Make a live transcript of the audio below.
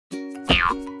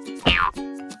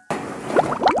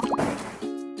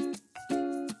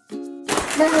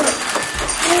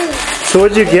So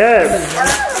what'd you get?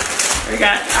 We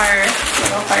got our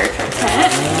little fire truck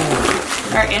tent.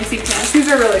 Our antsy pants. These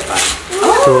are really fun.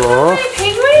 Oh, Cool.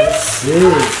 penguins?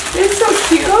 They're so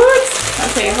cute.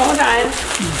 Okay, hold on.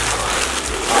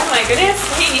 Oh my goodness.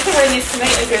 Hey, you can wear these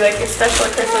tonight as your your special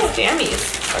Christmas jammies.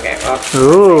 Okay, well.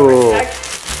 Ooh.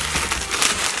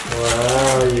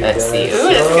 Wow, you Let's guys see. Ooh,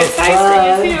 that's a good size for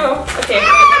you too. Okay,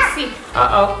 wait, let's see.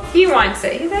 Uh-oh. He wants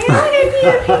it. He's like, I want to be a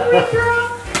penguin girl.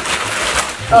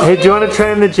 Oh, Hey, do you want to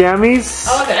try on the jammies?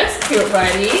 Oh, that's cute,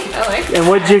 buddy. I like that. And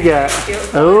what'd you get?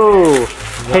 Oh.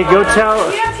 Hey, go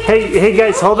tell. Hey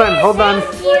guys, hold on. Oh,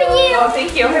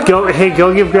 thank you.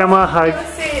 Go give Grandma a hug.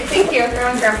 Let's see. Thank you, Grandma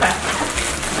and Grandpa.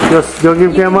 Go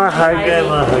give Grandma a hug.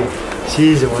 Grandma,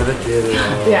 she's the one that did it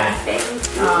all. Yeah, thanks.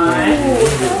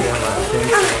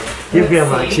 Give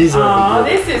Grandma, she's the one Oh, that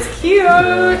did it. this is cute.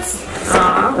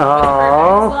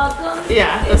 Aww.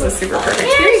 Yeah, this is super perfect.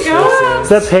 Here you go. Is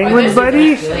that penguins,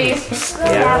 buddy?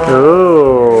 Yeah.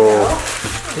 Oh.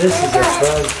 This is a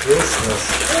fun Christmas.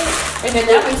 And then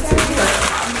that one's too cute.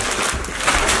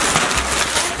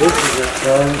 This is a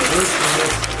fun Christmas.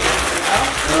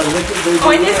 Oh, look at baby. Oh,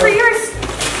 and this for yours.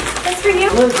 That's for you.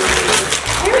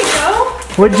 Here we go.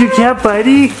 What'd you get,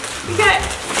 buddy? You got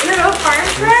little farm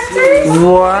tractors.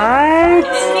 What? And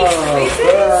these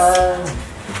places.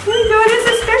 Here we go. This is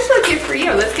a special gift for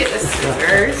you. Let's get the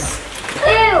scissors.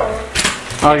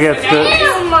 I'll get the.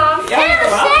 Mom. Yeah,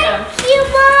 you're welcome. Thank you,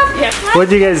 Mom. Yeah.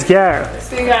 What'd you guys get?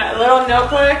 So we got a little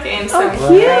notebook and some cute.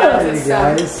 Wow, and you some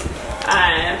guys.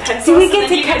 pencils. Do we So get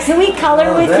then you to guys- can we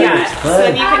color with you? Yeah, so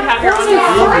then you can have your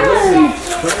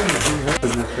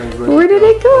own. Where did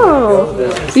it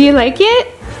go? Do you like it?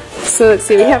 So let's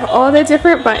see, we have all the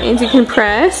different buttons you can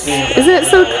press. Isn't it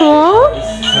so cool?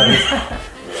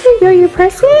 There you go, you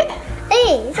press it.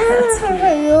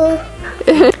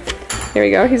 There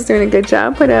we go, he's doing a good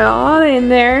job. Put it all in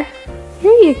there.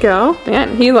 There you go.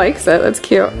 Man, he likes it. That's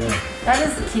cute. That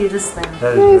is the cutest thing.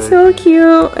 That Oh, is so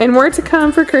cute. And more to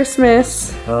come for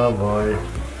Christmas. Oh boy.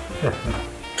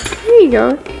 There you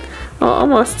go. Oh,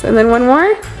 almost. And then one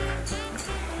more.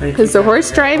 Is the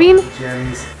horse driving?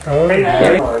 Oh,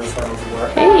 Hey,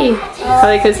 Hey.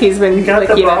 Probably because he's been got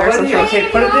the licking it ball or ready? something. Okay,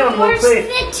 put it down. We'll Where's play.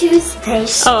 the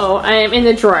toothpaste? Oh, I'm in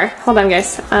the drawer. Hold on,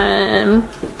 guys.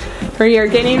 We are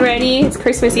getting ready. It's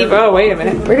Christmas Eve. Oh, wait a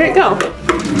minute. Where did it go?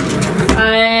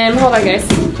 Hold on,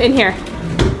 guys. In here.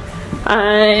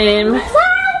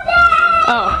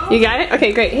 Oh, you got it?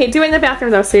 Okay, great. Hey, do it in the bathroom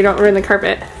though, so you don't ruin the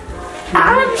carpet.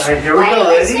 Alright, here we go.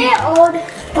 Ready?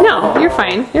 No, you're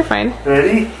fine. You're fine.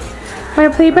 Ready?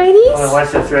 Wanna play by these? Oh,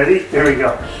 watch this. Ready? Here we go.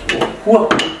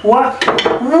 What? What?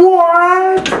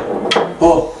 What?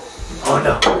 Oh. Oh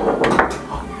no.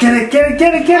 Get it, get it,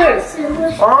 get it, get it.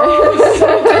 Oh,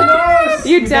 so close.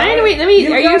 You're done? Wait, let me,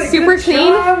 are you got it. super Good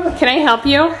clean? job. Can I help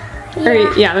you? Or,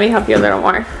 yeah, let me help you a little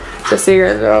more. Just so you're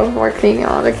a little more clean.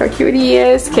 Oh, look how cute he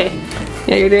is. Okay.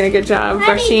 Yeah, you're doing a good job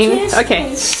brushing.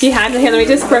 Okay. You had, here, let me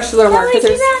just brush a little more. Cause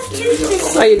there's,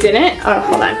 oh, you didn't? Oh,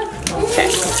 hold on. Okay.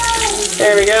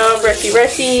 There we go. Brushy,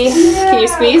 brushy. Can you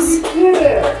squeeze?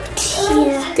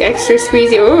 Extra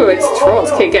squeezy. Ooh, it's trolls.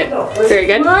 Okay, good. Very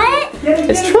good. What?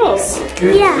 It's trolls.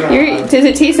 Yeah. Does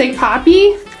it taste like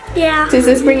Poppy? Yeah. Does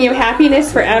this bring you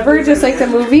happiness forever, just like the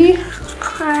movie?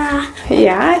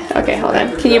 Yeah? Okay, hold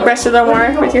on. Can you brush a little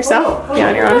more with yourself? Yeah,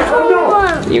 on your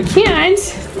own? You can't.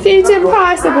 It's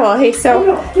impossible. Hey,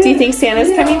 so, do you think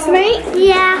Santa's coming tonight?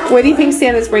 Yeah. What do you think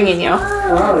Santa's bringing you?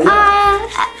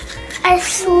 A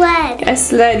sled. A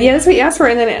sled. Yeah, that's what you asked for.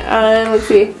 And then, let's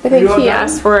see. I think he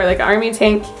asked for like an army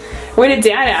tank. What did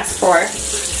Dad ask for?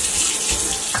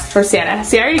 For Santa.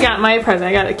 See, I already got my present.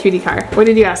 I got a cutie car. What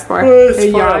did you ask for?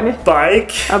 A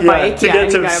bike. A bike. To Yeah, get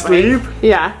you some got a sleep. bike.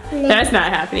 Yeah, that's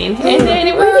not happening. And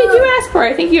then, what did you ask for?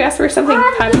 I think you asked for something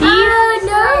puppy.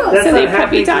 Oh That's So they not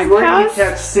happening puppy dog 'cause we're gonna house?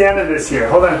 catch Santa this year.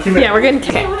 Hold on, come here. Yeah, we're getting.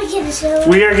 no. I want to get a silver.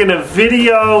 We are gonna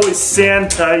video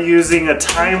Santa using a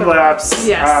time-lapse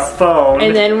Yes. phone.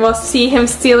 And then we'll see him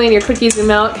stealing your cookies and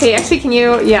milk. Hey, actually, can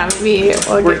you? Yeah, maybe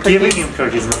we'll we're get giving cookies. him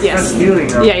cookies. We're Yes. not stealing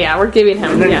them. Yeah, yeah, we're giving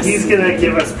him. And then Yes. he's gonna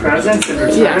give us presents in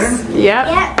return. Yes.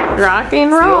 Yep. Rock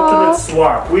and The roll. ultimate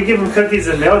swap. We give him cookies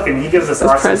and milk, and he gives us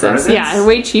awesome Presents. presents. Yeah, and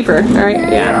way cheaper. All right.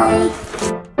 Yeah.